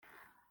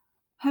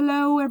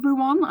Hello,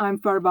 everyone. I'm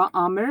Farba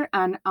Amir,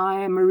 and I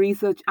am a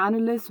research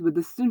analyst with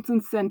the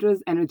Stimson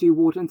Center's Energy,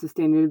 Water, and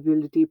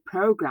Sustainability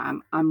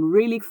Program. I'm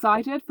really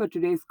excited for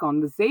today's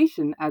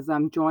conversation as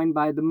I'm joined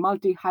by the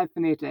multi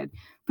hyphenated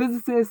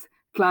physicist,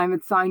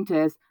 climate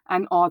scientist,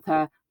 and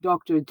author,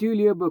 Dr.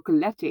 Giulio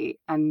Bocoletti.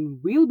 And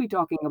we'll be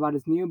talking about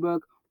his new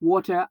book,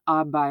 Water,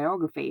 Our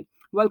Biography.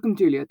 Welcome,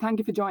 Giulio. Thank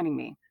you for joining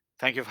me.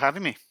 Thank you for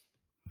having me.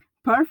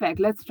 Perfect.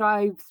 Let's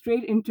dive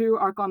straight into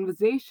our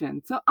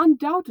conversation. So,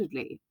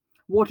 undoubtedly,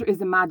 water is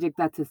the magic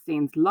that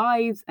sustains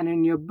lives. And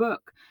in your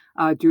book,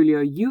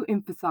 Julia, you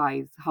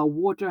emphasize how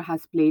water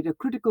has played a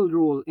critical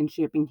role in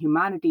shaping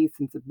humanity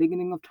since the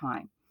beginning of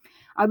time.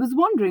 I was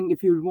wondering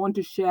if you'd want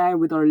to share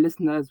with our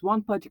listeners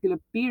one particular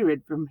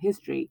period from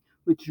history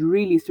which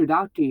really stood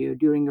out to you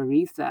during your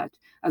research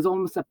as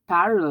almost a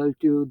parallel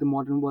to the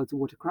modern world's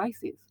water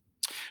crisis.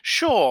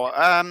 Sure.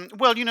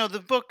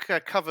 The book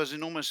covers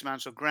enormous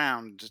amounts of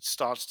ground. It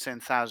starts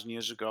 10,000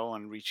 years ago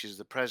and reaches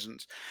the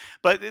present.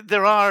 But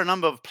there are a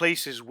number of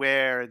places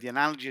where the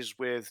analogies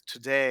with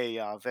today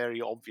are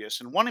very obvious.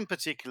 And one in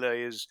particular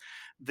is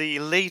the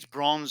late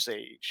Bronze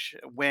Age,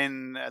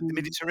 when the Mm.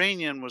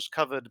 Mediterranean was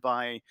covered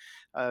by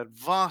a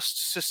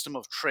vast system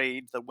of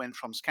trade that went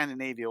from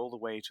Scandinavia all the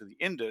way to the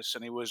Indus.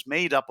 And it was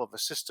made up of a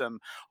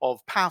system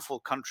of powerful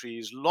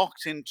countries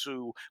locked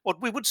into what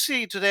we would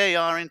see today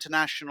are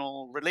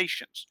international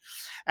relations.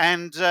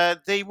 And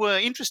they were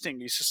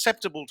interestingly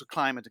susceptible to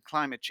climate and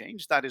climate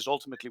change. That is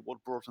ultimately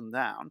what brought them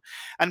down.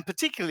 And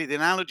particularly the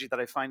analogy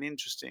that I find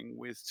interesting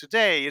with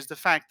today is the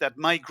fact that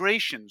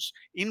migrations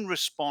in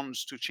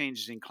response to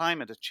changes in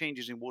climate and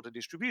changes in water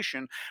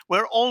distribution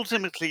were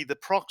ultimately the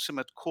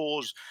proximate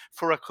cause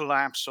for a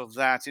collapse of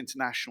that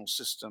international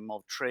system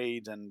of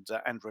trade and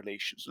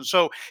relations. And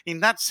so in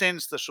that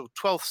sense, the sort of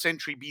 12th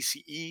century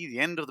BCE, the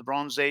end of the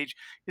Bronze Age,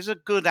 is a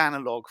good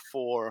analog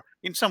for,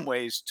 in some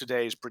ways,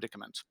 today's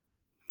predicament.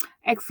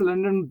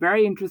 Excellent and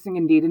very interesting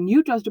indeed. And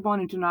you touched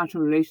upon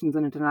international relations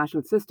and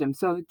international systems.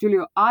 So,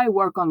 Julio, I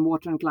work on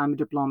water and climate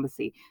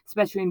diplomacy,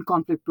 especially in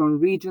conflict prone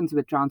regions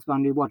with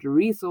transboundary water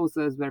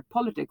resources where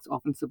politics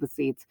often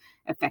supersedes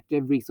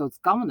effective resource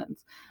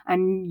governance.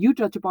 And you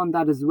touch upon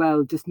that as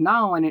well just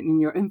now and in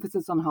your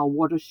emphasis on how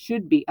water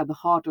should be at the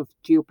heart of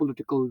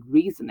geopolitical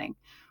reasoning.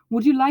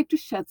 Would you like to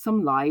shed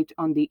some light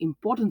on the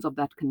importance of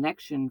that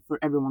connection for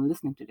everyone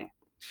listening today?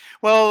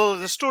 Well,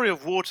 the story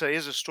of water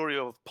is a story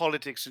of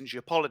politics and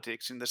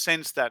geopolitics in the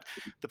sense that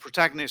the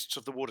protagonists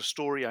of the water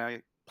story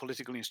are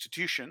political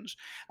institutions,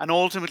 and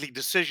ultimately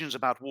decisions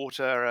about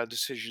water are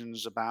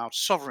decisions about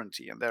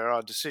sovereignty, and there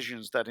are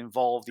decisions that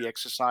involve the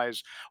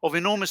exercise of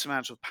enormous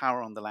amounts of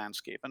power on the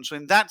landscape. And so,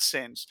 in that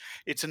sense,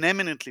 it's an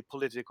eminently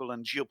political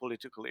and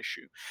geopolitical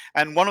issue.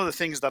 And one of the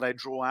things that I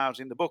draw out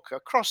in the book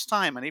across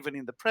time and even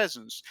in the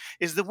present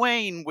is the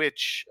way in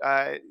which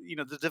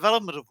the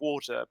development of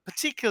water,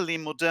 particularly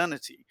in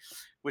modernity,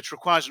 which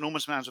requires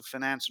enormous amounts of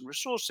finance and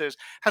resources,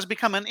 has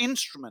become an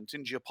instrument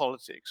in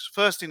geopolitics.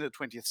 First in the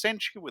 20th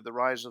century with the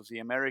rise of the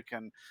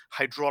American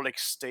hydraulic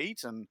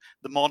state and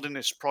the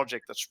modernist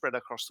project that spread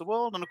across the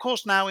world, and of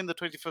course now in the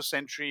 21st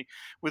century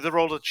with the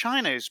role that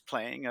China is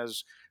playing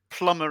as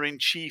plumber in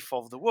chief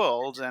of the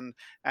world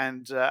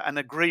and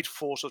a great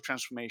force of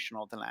transformation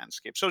of the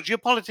landscape. So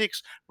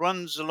geopolitics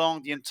runs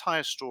along the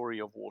entire story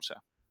of water.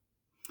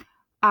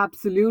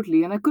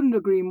 Absolutely. And I couldn't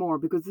agree more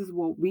because this is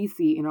what we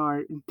see in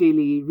our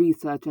daily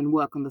research and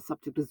work on the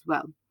subject as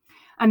well.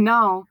 And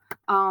now,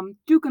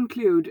 to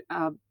conclude,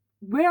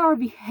 where are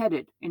we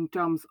headed in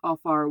terms of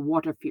our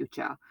water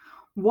future?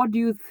 What do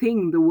you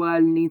think the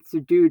world needs to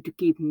do to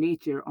keep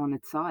nature on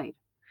its side?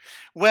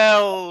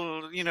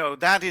 Well,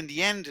 that in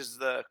the end is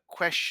the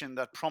question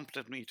that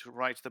prompted me to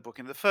write the book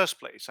in the first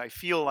place. I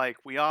feel like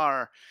we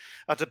are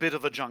at a bit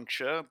of a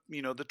juncture.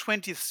 The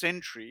 20th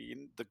century,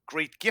 the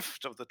great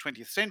gift of the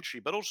 20th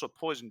century, but also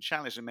poison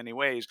chalice in many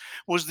ways,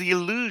 was the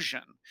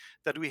illusion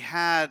that we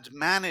had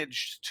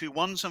managed to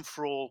once and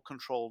for all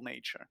control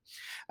nature.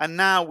 And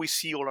now we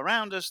see all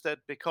around us that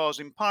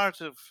because, in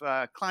part, of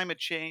climate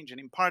change and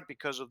in part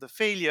because of the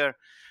failure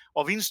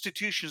of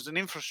institutions and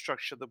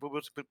infrastructure that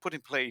were put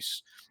in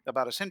place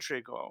about a century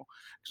ago,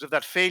 because of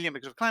that failure,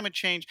 because of climate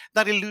change,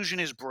 that illusion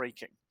is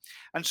breaking.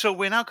 And so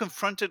we're now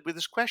confronted with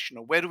this question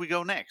of where do we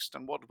go next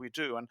and what do we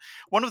do? And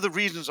one of the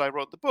reasons I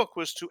wrote the book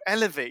was to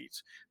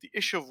elevate the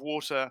issue of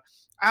water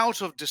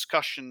out of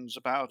discussions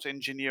about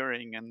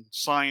engineering and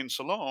science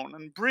alone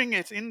and bring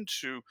it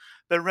into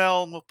the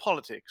realm of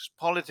politics,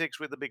 politics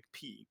with a big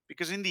P.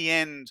 Because in the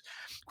end,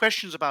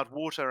 questions about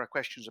water are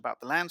questions about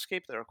the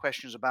landscape, there are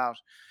questions about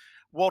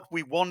what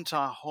we want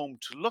our home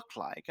to look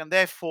like. And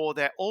therefore,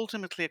 they're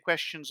ultimately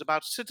questions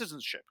about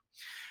citizenship,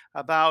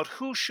 about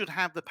who should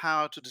have the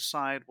power to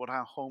decide what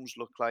our homes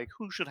look like,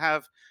 who should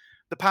have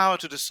the power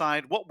to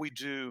decide what we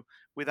do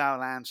with our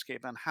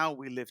landscape and how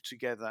we live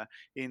together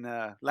in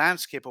a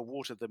landscape of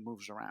water that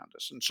moves around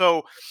us. And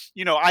so,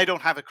 I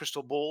don't have a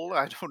crystal ball.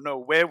 I don't know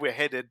where we're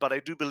headed, but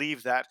I do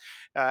believe that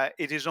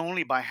it is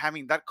only by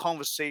having that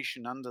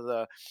conversation under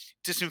the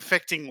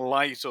disinfecting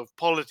light of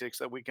politics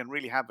that we can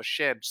really have a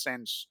shared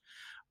sense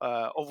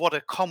of what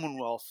a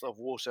commonwealth of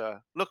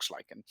water looks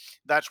like. And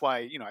that's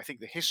why, I think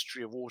the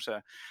history of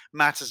water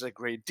matters a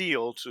great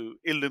deal to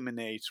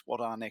illuminate what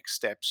our next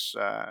steps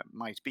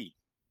might be.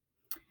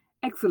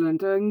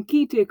 Excellent. And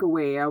key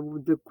takeaway,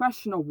 the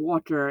question of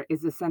water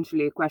is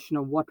essentially a question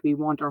of what we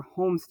want our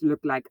homes to look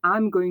like.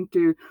 I'm going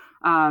to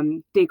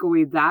take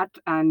away that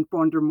and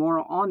ponder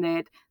more on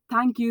it.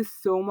 Thank you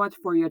so much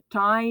for your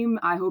time.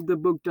 I hope the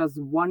book does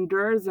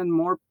wonders, and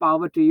more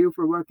power to you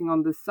for working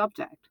on this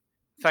subject.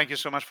 Thank you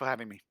so much for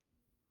having me.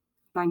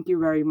 Thank you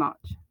very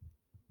much.